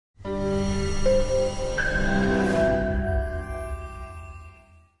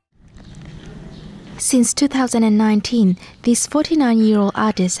Since 2019, this 49-year-old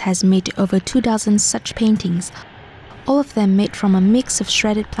artist has made over 2,000 such paintings, all of them made from a mix of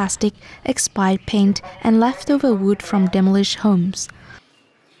shredded plastic, expired paint, and leftover wood from demolished homes.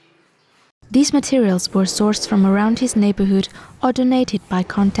 These materials were sourced from around his neighborhood or donated by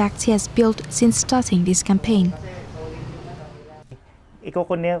contacts he has built since starting this campaign.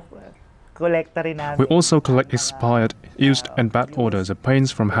 We also collect expired, used and bad orders of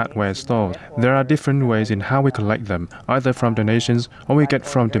paints from hardware stores. There are different ways in how we collect them, either from donations or we get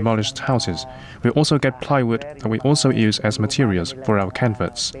from demolished houses. We also get plywood that we also use as materials for our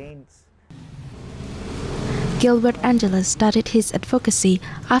canvases. Gilbert Angeles started his advocacy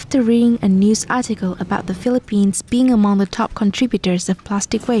after reading a news article about the Philippines being among the top contributors of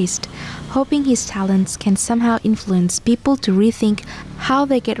plastic waste, hoping his talents can somehow influence people to rethink how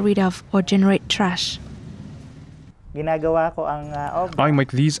they get rid of or generate trash. I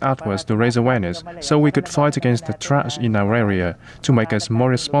make these artworks to raise awareness so we could fight against the trash in our area, to make us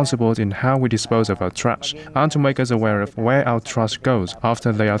more responsible in how we dispose of our trash, and to make us aware of where our trash goes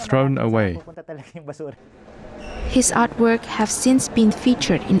after they are thrown away. His artwork have since been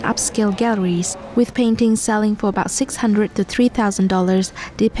featured in upscale galleries, with paintings selling for about $600 to $3,000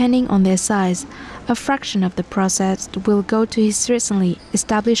 depending on their size. A fraction of the process will go to his recently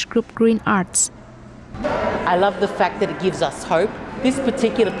established group Green Arts. I love the fact that it gives us hope. This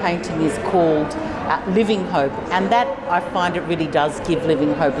particular painting is called Living Hope, and that I find it really does give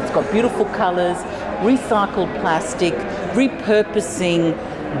living hope. It's got beautiful colours, recycled plastic, repurposing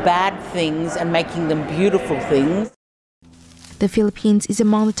bad things and making them beautiful things. The Philippines is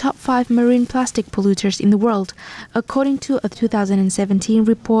among the top 5 marine plastic polluters in the world, according to a 2017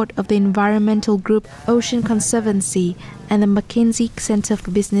 report of the environmental group Ocean Conservancy and the McKinsey Center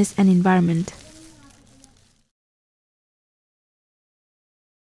for Business and Environment.